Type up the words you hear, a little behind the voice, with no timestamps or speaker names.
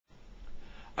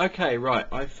Okay, right,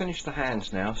 I've finished the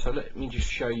hands now, so let me just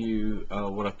show you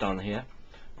what I've done here.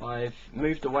 I've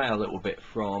moved away a little bit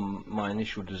from my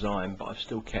initial design, but I've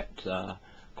still kept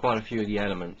quite a few of the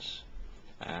elements,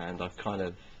 and I've kind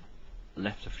of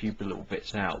left a few little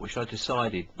bits out, which I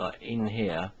decided, like in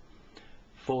here,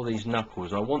 for these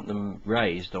knuckles, I want them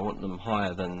raised, I want them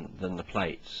higher than the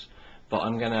plates, but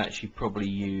I'm going to actually probably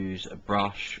use a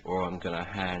brush, or I'm going to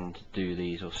hand do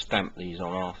these or stamp these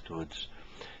on afterwards.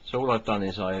 So all I've done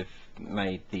is I've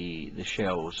made the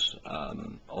shells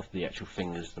of the actual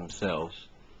fingers themselves,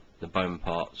 the bone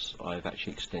parts. I've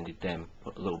actually extended them,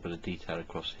 put a little bit of detail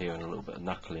across here and a little bit of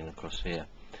knuckling across here.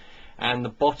 And the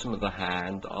bottom of the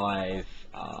hand, I've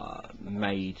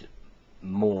made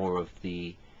more of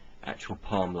the actual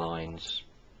palm lines,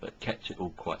 but kept it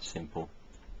all quite simple.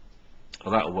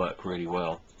 Well, that'll work really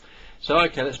well. So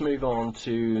okay, let's move on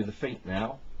to the feet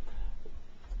now.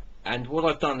 And what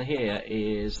I've done here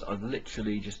is I've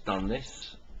literally just done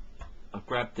this. I've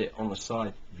grabbed it on the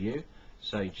side view,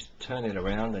 so you just turn it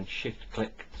around and shift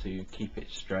click to keep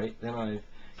it straight. Then I've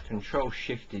control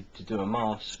shifted to do a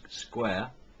mask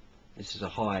square. This is a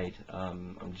hide.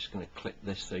 I'm just going to click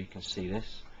this so you can see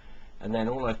this. And then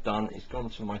all I've done is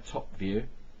gone to my top view,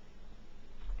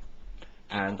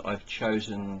 and I've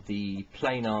chosen the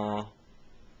planar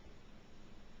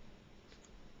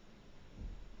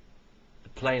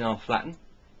flatten,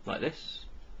 like this.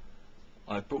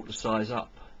 I've brought the size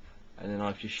up, and then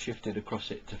I've just shifted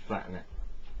across it to flatten it.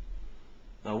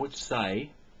 Now I would say,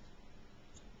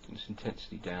 this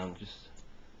intensity down, just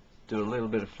do a little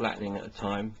bit of flattening at a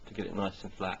time to get it nice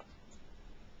and flat.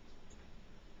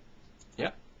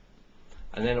 Yep.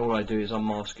 And then all I do is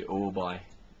unmask it all by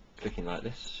clicking like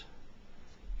this,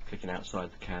 clicking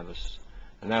outside the canvas.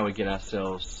 And now we get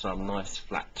ourselves some nice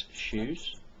flat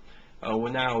shoes.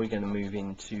 Well, now we're going to move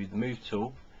into the move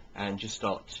tool and just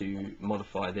start to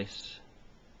modify this.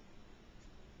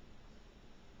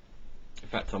 In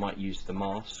fact, I might use the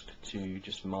mask to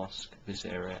just mask this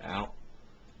area out,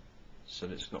 so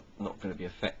that it's not going to be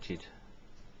affected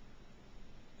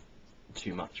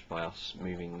too much by us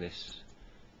moving this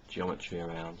geometry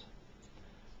around.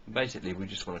 Basically, we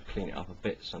just want to clean it up a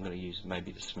bit, so I'm going to use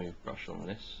maybe the smooth brush on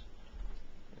this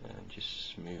and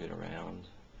just smooth it around.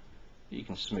 You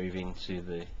can smooth into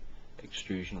the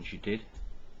extrusions you did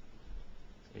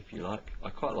if you like. I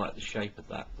quite like the shape of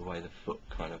that, the way the foot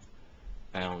kind of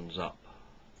bounds up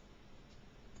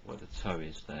where the toe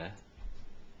is there.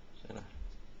 So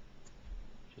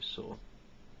just sort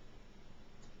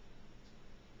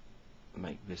of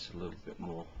make this a little bit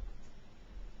more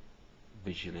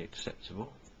visually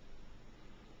acceptable.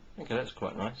 Okay, that's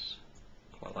quite nice.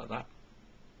 Quite like that.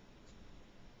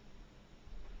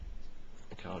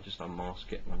 Okay, I'll just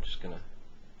unmask it, and I'm just going to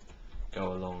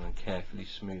go along and carefully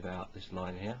smooth out this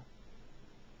line here,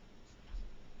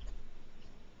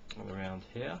 and around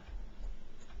here,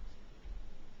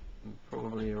 and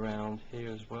probably around here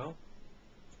as well.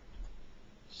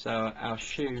 So our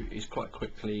shoe is quite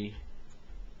quickly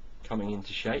coming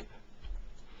into shape.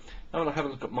 Now I'm going to have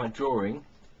a look at my drawing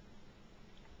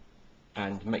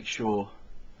and make sure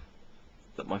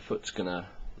that my foot's going to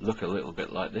look a little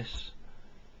bit like this.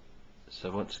 So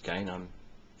once again, I'm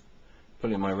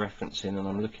putting my reference in, and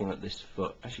I'm looking at this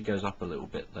foot. Actually goes up a little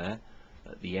bit there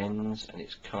at the ends, and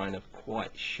it's kind of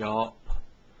quite sharp.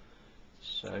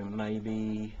 So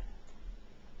maybe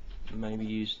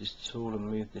use this tool and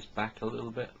move this back a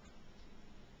little bit.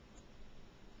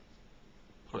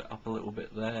 Pull it up a little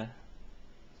bit there.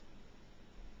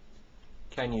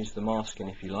 Can use the masking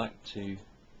if you like to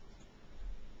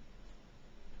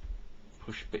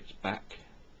push bits back.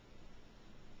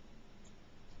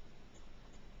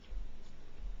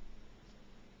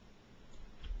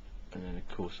 And then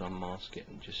of course unmask it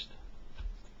and just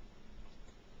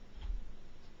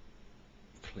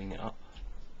clean it up.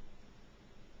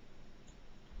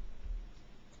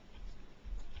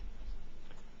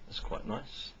 That's quite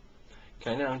nice.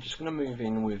 Okay, now I'm just going to move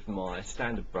in with my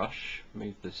standard brush,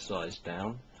 move the size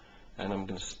down, and I'm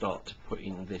going to start to put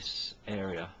in this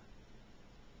area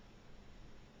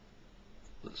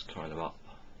that's kind of up.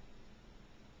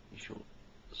 It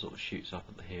sort of shoots up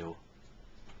at the heel.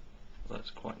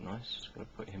 That's quite nice. Just going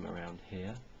to put him around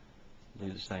here.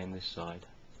 Do the same this side.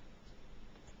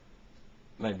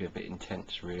 Maybe a bit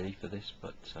intense really for this,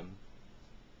 but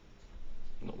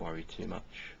not worry too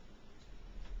much.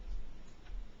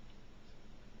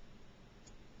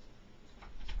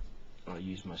 I'll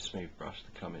use my smooth brush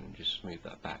to come in and just smooth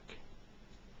that back.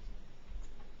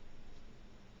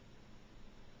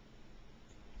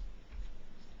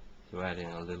 To add in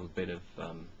a little bit of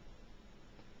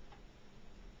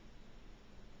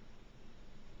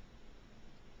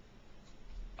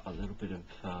little bit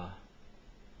of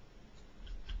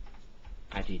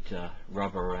added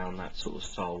rubber around that sort of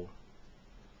sole.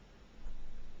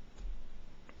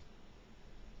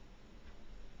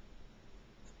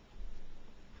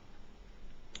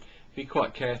 Be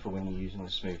quite careful when you're using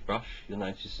the smooth brush. You'll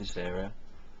notice this area,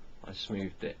 I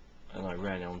smoothed it and I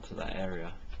ran onto that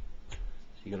area, so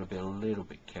you've got to be a little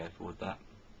bit careful with that.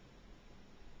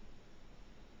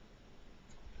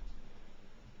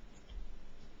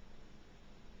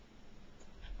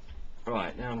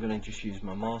 Right, now I'm going to just use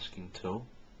my masking tool,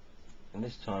 and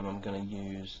this time I'm going to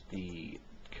use the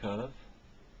curve.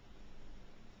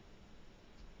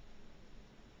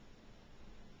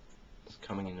 It's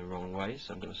coming in the wrong way,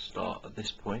 so I'm going to start at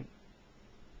this point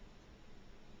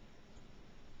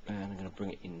and I'm going to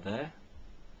bring it in there,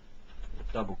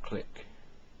 double click,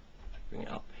 bring it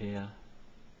up here,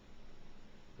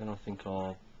 then I think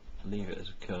I'll leave it as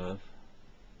a curve,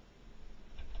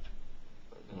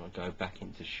 then I'll go back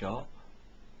into sharp,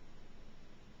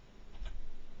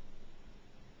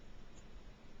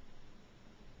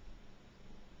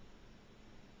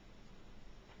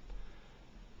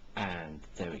 and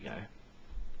there we go.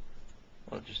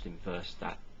 I'll just inverse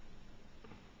that,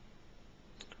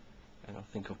 and I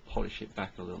think I'll polish it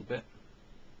back a little bit.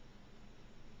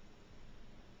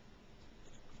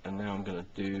 And now I'm going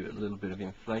to do a little bit of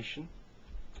inflation.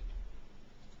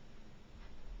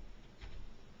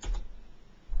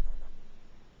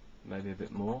 Maybe a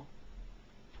bit more.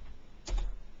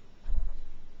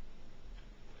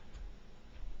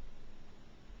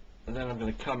 And then I'm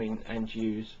going to come in and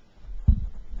use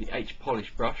the H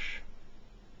polish brush.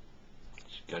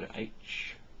 Just go to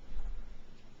H.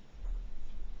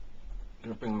 I'm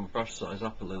going to bring my brush size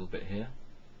up a little bit here,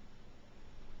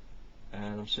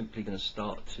 and I'm simply going to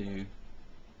start to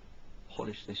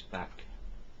polish this back.